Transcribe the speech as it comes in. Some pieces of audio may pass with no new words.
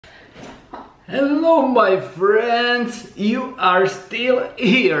Hello my friends, you are still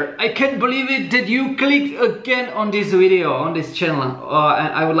here. I can't believe it that you clicked again on this video, on this channel,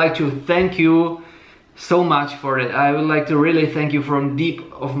 and I would like to thank you so much for it. I would like to really thank you from deep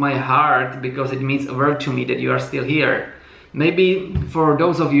of my heart, because it means a world to me that you are still here. Maybe for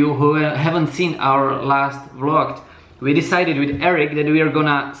those of you who haven't seen our last vlog, we decided with Erik that we are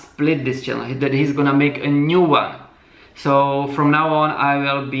gonna split this channel, that he's gonna make a new one. So from now on I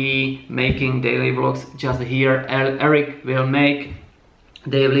will be making daily vlogs just here. Erik will make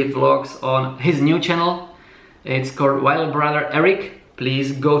daily vlogs on his new channel. It's called ViralBrothers Erik.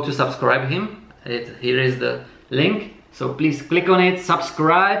 Please go to subscribe him. Here is the link. So please click on it,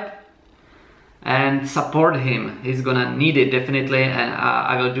 subscribe and support him. He's gonna need it definitely, and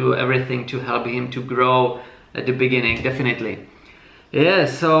I will do everything to help him to grow at the beginning, definitely. Yeah,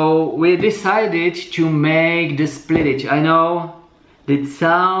 so we decided to make the splitage. I know it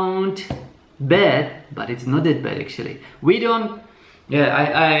sounds bad, but it's not that bad actually. We don't... Yeah,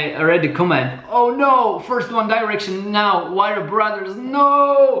 I read the comment. Oh no, first One Direction, now ViralBrothers,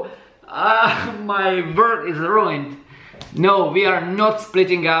 no! My word is ruined. No, we are not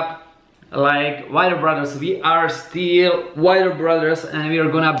splitting up like ViralBrothers. We are still ViralBrothers, and we are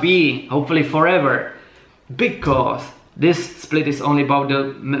gonna be, hopefully forever. Because this split is only about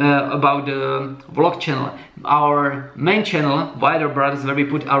the vlog channel. Our main channel, ViralBrothers, where we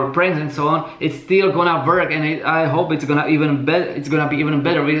put our pranks and so on, it's still gonna work, and I hope it's gonna even better. It's gonna be even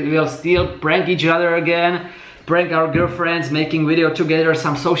better. We will still prank each other again, prank our girlfriends, making video together,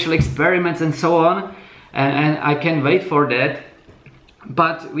 some social experiments and so on. And I can't wait for that.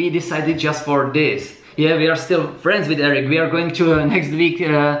 But we decided just for this. Yeah, we are still friends with Erik. We are going to next week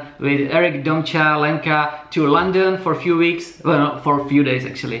with Erik, Domcha, Lenka to London for a few weeks. Well, no, for a few days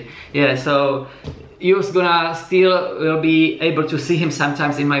actually. Yeah, so you're gonna still will be able to see him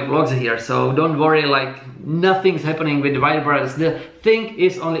sometimes in my vlogs here. So don't worry, like nothing's happening with ViralBrothers. The thing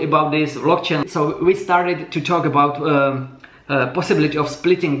is only about this vlog channel. So we started to talk about possibility of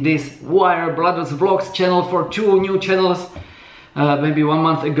splitting this ViralBrothers vlogs channel for two new channels maybe 1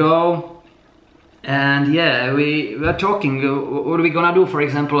 month ago. And yeah, we were talking, what are we gonna do? For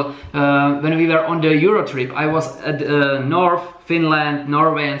example, when we were on the Euro trip, I was at North, Finland,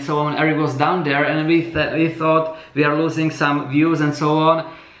 Norway and so on. Erik was down there, and we thought we are losing some views and so on.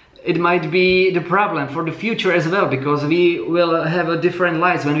 It might be the problem for the future as well, because we will have a different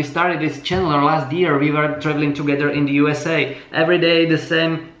lives. When we started this channel last year, we were traveling together in the USA every day, the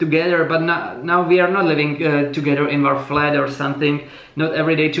same together, but now we are not living together in our flat or something, not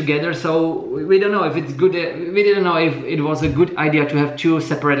every day together. So we don't know if it's good. We didn't know if it was a good idea to have two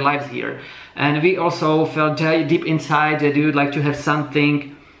separate lives here. And we also felt deep inside that we would like to have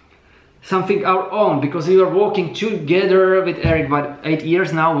something our own, because we were working together with Erik about 8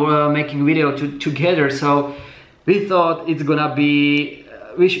 years now, making video together. So we thought it's gonna be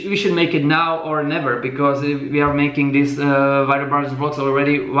we should make it now or never, because we are making this ViralBrothers vlogs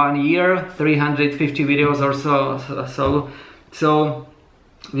already 1 year, 350 videos or so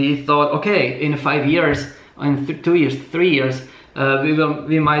we thought, okay, in 5 years, in 2 years, 3 years,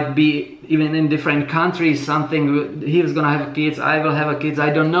 we might be even in different countries. Something, he's gonna have kids, I will have kids, I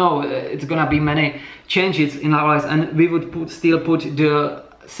don't know. It's gonna be many changes in our lives, and we would still put the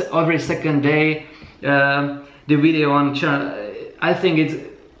every second day the video on channel. I think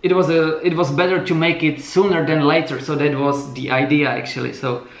it was better to make it sooner than later. So that was the idea actually.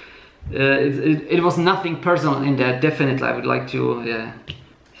 So it was nothing personal in that. Definitely, I would like to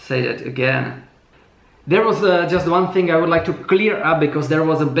say that again. There was just one thing I would like to clear up, because there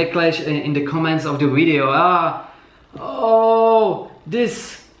was a backlash in the comments of the video. Oh,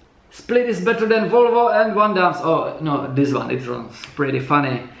 this split is better than Volvo and One Dumps. Oh no, this one, it was pretty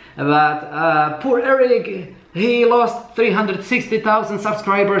funny. But poor Erik, he lost 360,000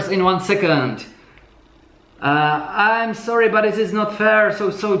 subscribers in 1 second. I'm sorry, but this is not fair. So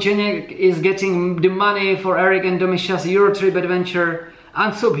Cenek is getting the money for Erik and Domisha's Eurotrip adventure.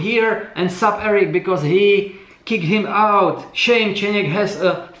 Unsub here and sub Erik because he kicked him out. Shame, Cenek has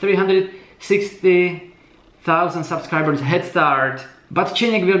a 360,000 subscribers head start. But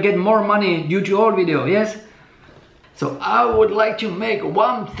Cenek will get more money due to our video, yes? So I would like to make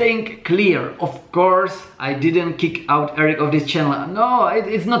one thing clear. Of course, I didn't kick out Erik of this channel. No,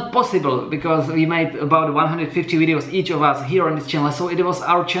 it's not possible, because we made about 150 videos each of us here on this channel. So it was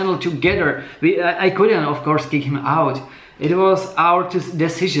our channel together. I couldn't, of course, kick him out. It was our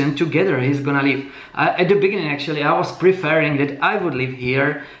decision together. He's gonna leave. At the beginning, actually, I was preferring that I would live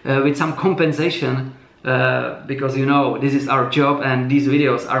here with some compensation, because you know, this is our job and these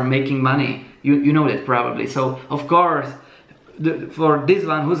videos are making money. You know that probably. So of course for this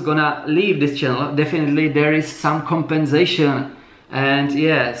one who's gonna leave this channel, definitely there is some compensation. And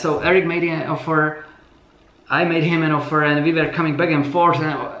yeah, so Erik made an offer, I made him an offer, and we were coming back and forth,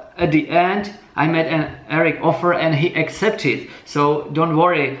 and at the end I made an Erik offer and he accepted. So don't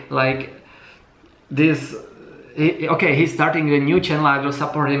worry, like this, okay, he's starting a new channel. I will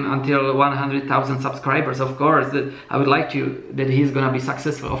support him until 100,000 subscribers, of course. That I would like that he's gonna be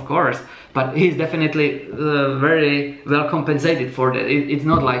successful, of course. But he's definitely very well compensated for that. It's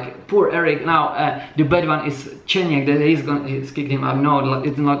not like poor Erik. Now the bad one is Cenek, that he's kicked him out. No,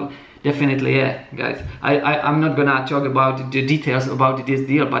 it's not. Definitely, yeah, guys. I'm not gonna talk about the details about this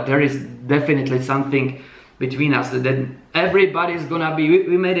deal, but there is definitely something between us that everybody's gonna be.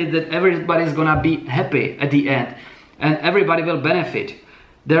 We made it that everybody's gonna be happy at the end, and everybody will benefit.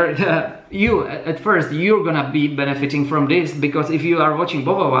 You at first you're gonna be benefiting from this, because if you are watching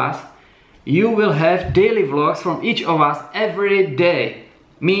both of us, you will have daily vlogs from each of us every day.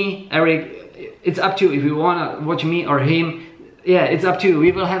 Me, Erik, it's up to you if you wanna watch me or him. Yeah, it's up to you.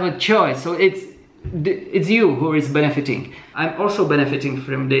 We will have a choice. So it's you who is benefiting. I'm also benefiting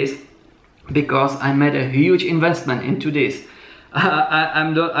from this because I made a huge investment into this.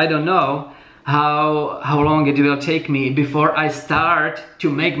 I don't know how long it will take me before I start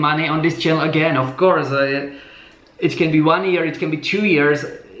to make money on this channel again. Of course, it can be 1 year, it can be 2 years.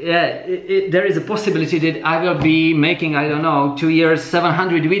 Yeah, there is a possibility that I will be making, I don't know, 2 years,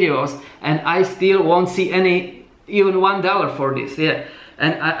 700 videos, and I still won't see even $1 for this. Yeah,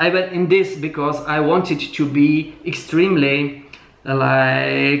 and I went in this because I wanted to be extremely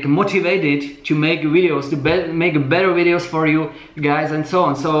like motivated to make videos, to make better videos for you guys and so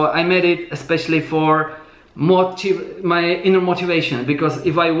on. So I made it especially for my inner motivation, because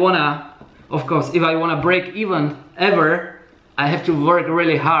if I wanna, of course, if I wanna break even ever, I have to work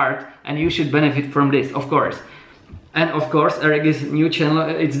really hard, and you should benefit from this, of course. And of course, Erik's new channel,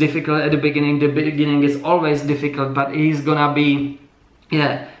 it's difficult at the beginning. The beginning is always difficult, but he's gonna be,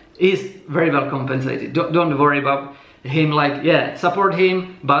 yeah, he's very well compensated. Don't worry about him, like, yeah, support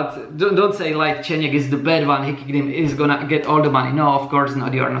him, but don't say like Cenek is the bad one, he kicked him, he's gonna get all the money. No, of course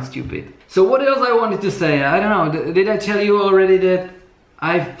not, you are not stupid. So what else I wanted to say? I don't know, did I tell you already that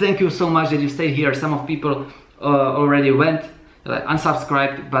I thank you so much that you stayed here? Some of people already went.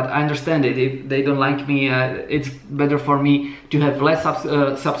 Unsubscribed, but I understand it. If they don't like me, it's better for me to have less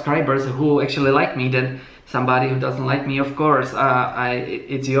subscribers who actually like me than somebody who doesn't like me. Of course,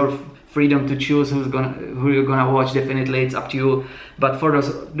 it's your freedom to choose who you're gonna watch. Definitely, it's up to you. But for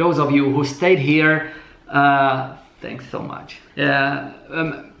those of you who stayed here, thanks so much. Yeah,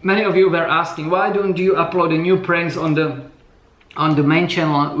 many of you were asking, why don't you upload the new pranks on the main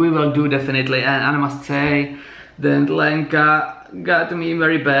channel? We will do definitely, and I must say, then Lenka got me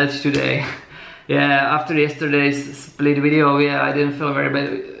very bad today. Yeah, after yesterday's split video, yeah, I didn't feel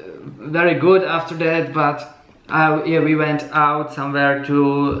very good after that, but yeah, we went out somewhere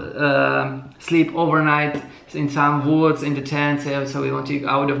to sleep overnight in some woods in the tents, yeah, so we wanted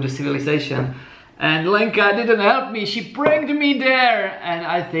out of the civilization. And Lenka didn't help me, she pranked me there, and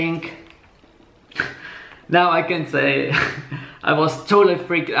I think now I can say I was totally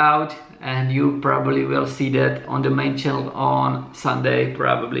freaked out. And you probably will see that on the main channel on Sunday,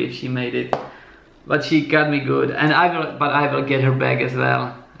 probably, if she made it. But she got me good, and I will get her back as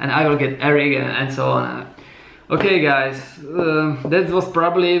well, and I will get Erik and so on. Okay, guys, that was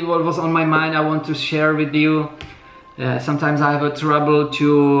probably what was on my mind. I want to share with you. Sometimes I have a trouble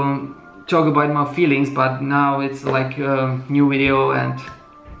to talk about my feelings, but now it's like a new video and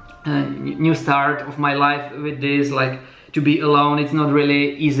a new start of my life with this, like. To be alone, it's not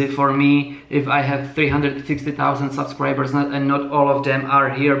really easy for me if I have 360,000 subscribers and not all of them are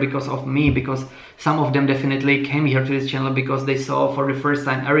here because of me, because some of them definitely came here to this channel because they saw for the first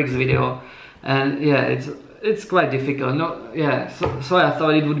time Erik's video, and yeah, it's quite difficult. No, yeah, so I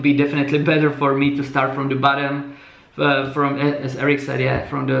thought it would be definitely better for me to start from the bottom, from, as Erik said, yeah,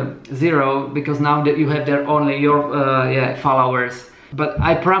 from the zero, because now that you have there only your yeah, followers. But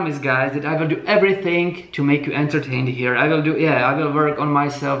I promise, guys, that I will do everything to make you entertained here. I will do, yeah, I will work on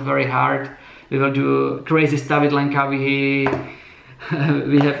myself very hard. We will do crazy stuff with Lenka. We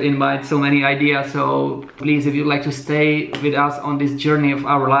have in mind so many ideas. So please, if you'd like to stay with us on this journey of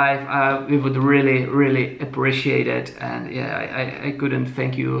our life, we would really, really appreciate it. And yeah, I couldn't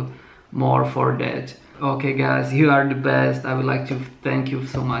thank you more for that. Okay, guys, you are the best. I would like to thank you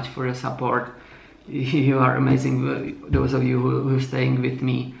so much for your support. You are amazing, those of you who are staying with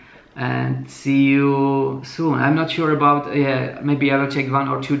me, and see you soon. I'm not sure about, yeah, maybe I will take 1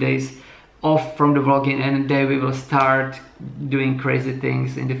 or 2 days off from the vlogging, and then we will start doing crazy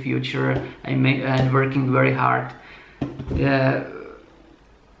things in the future and working very hard. Yeah.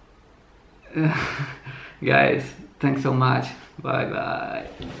 Guys, thanks so much. Bye bye.